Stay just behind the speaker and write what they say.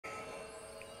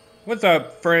What's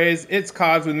up, Freys? It's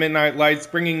Cos with Midnight Lights,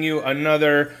 bringing you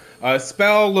another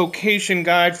spell location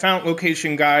guide, fount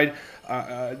location guide.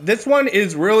 This one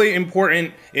is really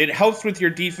important. It helps with your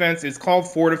defense. It's called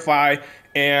Fortify,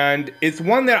 and it's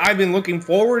one that I've been looking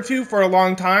forward to for a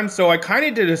long time, so I kind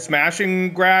of did a smash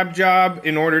and grab job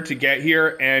in order to get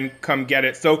here and come get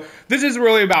it. So this is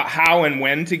really about how and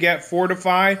when to get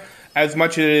Fortify, as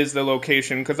much as it is the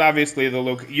location, because obviously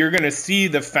you're going to see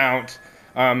the fount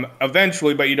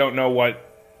eventually, but you don't know what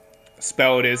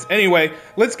spell it is. Anyway,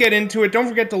 let's get into it. Don't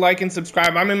forget to like and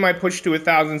subscribe. I'm in my push to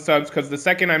 1,000 subs because the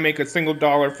second I make a single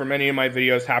dollar from any of my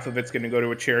videos, half of it's going to go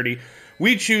to a charity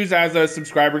we choose as a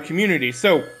subscriber community.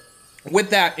 So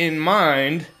with that in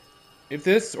mind, if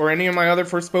this or any of my other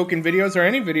Forspoken videos or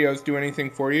any videos do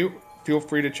anything for you, feel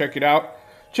free to check it out.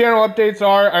 Channel updates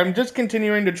are, I'm just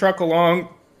continuing to truck along.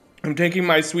 I'm taking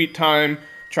my sweet time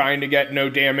trying to get no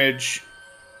damage,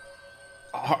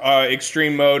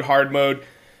 extreme mode, hard mode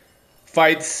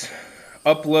fights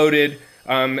uploaded,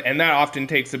 and that often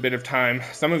takes a bit of time.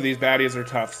 Some of these baddies are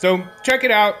tough. So check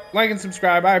it out, like and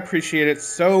subscribe. I appreciate it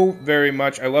so very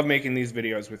much. I love making these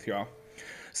videos with y'all.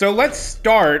 So let's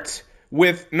start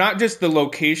with not just the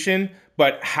location,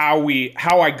 but how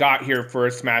I got here for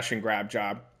a smash and grab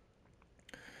job.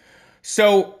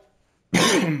 So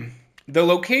the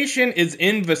location is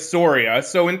in Visoria.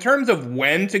 So in terms of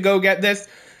when to go get this,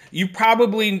 you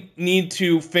probably need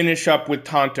to finish up with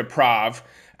Tanta Prav.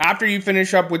 After you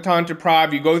finish up with Tanta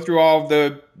Prav, you go through all of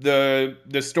the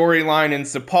storyline in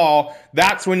Sepal.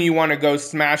 That's when you want to go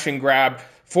smash and grab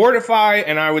Fortify,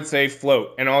 and I would say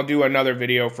Float. And I'll do another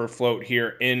video for Float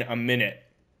here in a minute.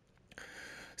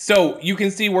 So you can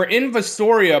see we're in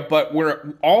Visoria, but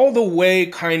we're all the way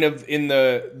kind of in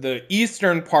the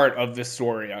eastern part of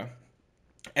Visoria.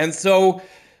 And so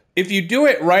if you do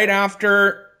it right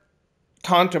after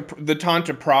the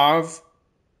Tanta Prav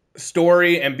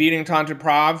story and beating Tanta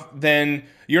Prav, then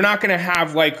you're not going to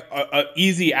have like a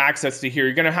easy access to here.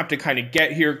 You're going to have to kind of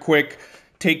get here quick,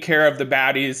 take care of the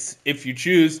baddies if you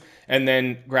choose, and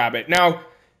then grab it. Now,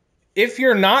 if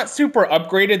you're not super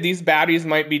upgraded, these baddies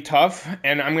might be tough,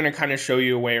 and I'm going to kind of show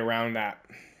you a way around that.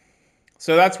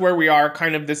 So that's where we are,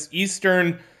 kind of this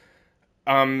eastern,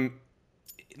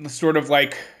 sort of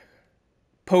like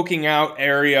poking out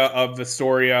area of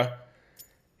Visoria,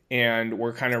 and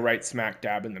we're kind of right smack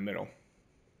dab in the middle.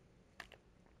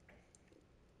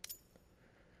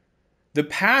 The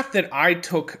path that I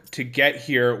took to get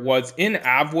here was in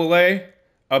Avwalet,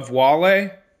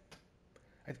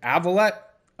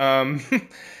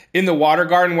 in the Water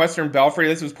Garden, Western Belfry.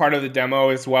 This was part of the demo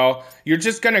as well. You're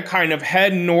just going to kind of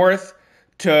head north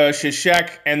to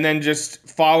Shishek and then just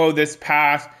follow this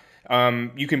path.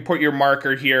 You can put your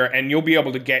marker here and you'll be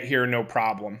able to get here no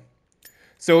problem.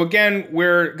 So again,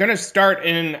 we're going to start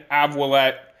in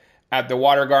Avwalet at the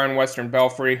Water Garden, Western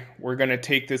Belfry. We're going to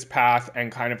take this path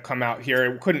and kind of come out here.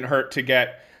 It couldn't hurt to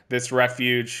get this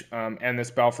refuge and this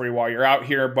belfry while you're out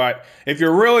here. But if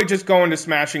you're really just going to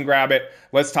smash and grab it,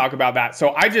 let's talk about that.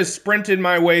 So I just sprinted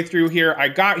my way through here. I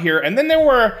got here, and then there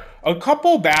were a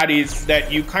couple baddies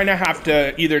that you kind of have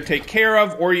to either take care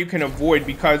of or you can avoid,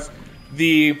 because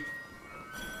the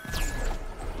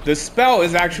spell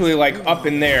is actually like up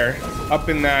in there, up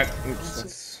in that.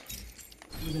 Oops,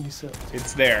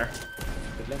 it's there.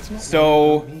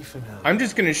 So I'm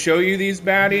just gonna show you these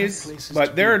baddies,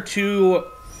 but there are two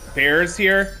bears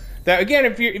here that, again,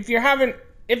 if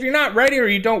you're not ready or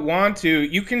you don't want to,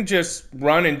 you can just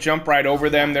run and jump right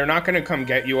over them. They're not going to come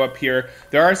get you up here.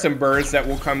 There are some birds that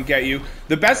will come get you.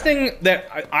 The best thing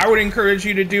that I would encourage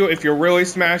you to do if you're really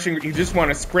smashing, you just want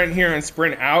to sprint here and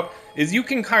sprint out, is you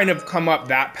can kind of come up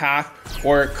that path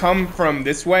or come from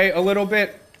this way a little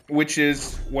bit, which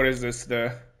is, what is this,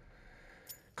 the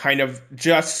kind of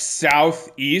just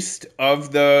southeast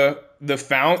of the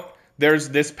fount. There's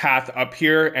this path up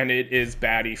here, and it is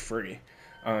baddie free.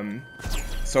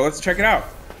 So let's check it out.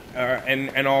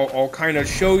 And I'll kind of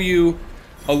show you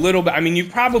a little bit. I mean,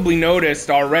 you've probably noticed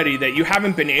already that you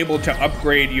haven't been able to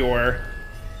upgrade your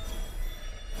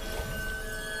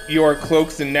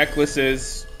cloaks and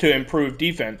necklaces to improve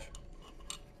defense.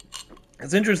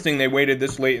 It's interesting they waited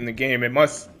this late in the game. It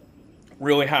must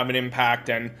really have an impact,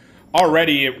 and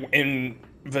already in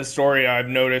Visoria I've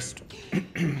noticed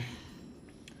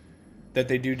that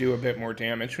they do a bit more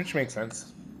damage, which makes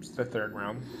sense. It's the third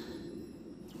round.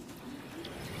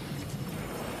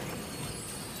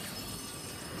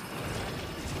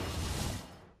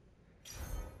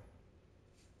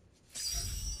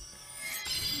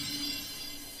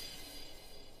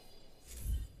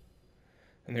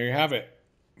 And there you have it.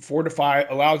 Fortify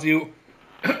allows you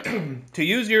to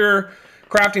use your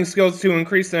crafting skills to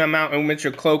increase the amount in which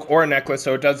a cloak or a necklace,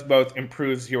 so it does both,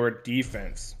 improves your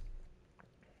defense.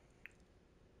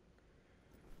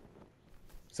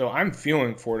 So I'm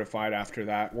feeling fortified after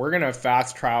that. We're going to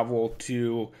fast travel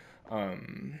to...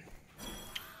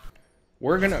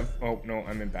 we're going to... Oh, no,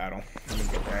 I'm in battle. Let me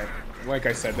get that. Like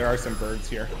I said, there are some birds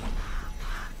here.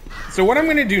 So what I'm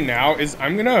going to do now is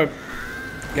I'm going to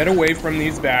get away from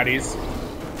these baddies.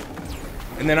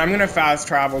 And then I'm going to fast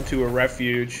travel to a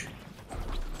refuge.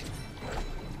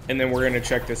 And then we're going to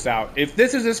check this out. If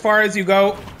this is as far as you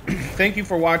go, thank you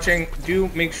for watching. Do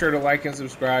make sure to like and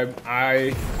subscribe.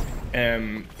 I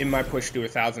am in my push to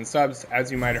 1,000 subs,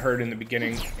 as you might have heard in the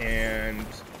beginning, and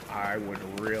I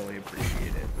would really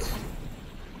appreciate it.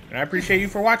 And I appreciate you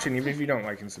for watching, even if you don't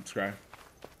like and subscribe.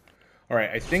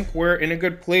 Alright, I think we're in a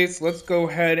good place. Let's go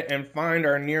ahead and find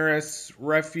our nearest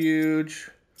refuge.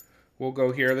 We'll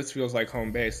go here. This feels like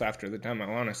home base after the demo,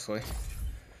 honestly.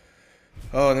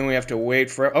 Oh, and then we have to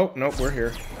wait for... Oh, nope, we're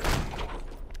here.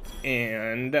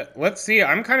 And let's see.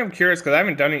 I'm kind of curious, because I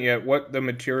haven't done it yet, what the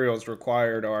materials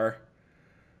required are.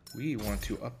 We want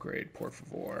to upgrade, por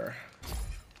favor.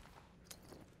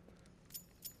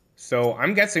 So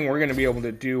I'm guessing we're going to be able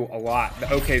to do a lot.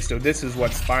 Okay, so this is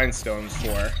what spine stone's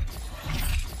for.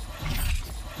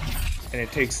 And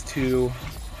it takes 2.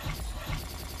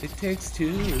 It takes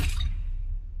 2.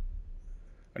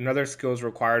 Another skill is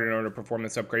required in order to perform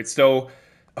this upgrade. So,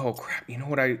 oh crap, you know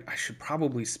what, I should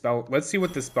probably spell... Let's see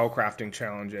what the spell crafting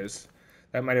challenge is.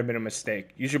 That might have been a mistake.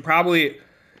 You should probably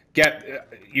get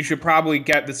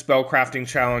the spell crafting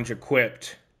challenge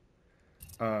equipped.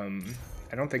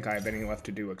 I don't think I have any left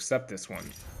to do except this one.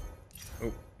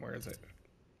 Oh, where is it?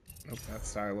 Nope, that's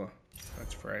Silo.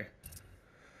 That's Frey.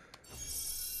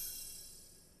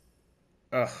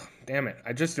 Ugh, damn it.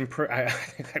 I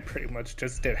think I pretty much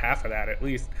just did half of that at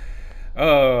least.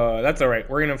 That's alright.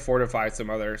 We're going to fortify some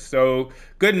others. So,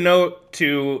 good note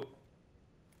to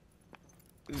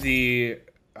the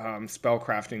spell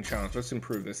crafting challenge. Let's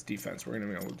improve this defense. We're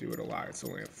going to be able to do it a lot. It's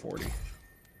only at 40.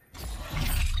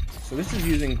 So this is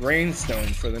using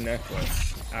grainstone for the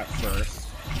necklace at first.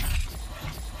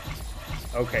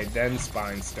 Okay, then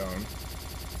spine stone.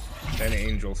 Then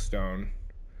angel stone.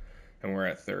 And we're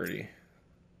at 30.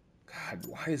 God,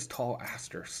 why is tall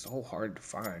aster so hard to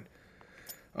find?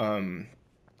 Can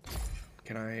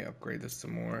I upgrade this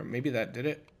some more? Maybe that did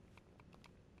it.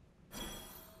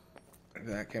 Did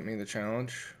that get me the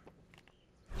challenge?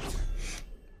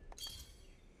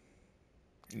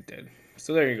 It did.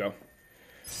 So there you go.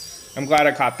 I'm glad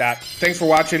I caught that. Thanks for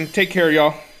watching. Take care,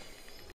 y'all.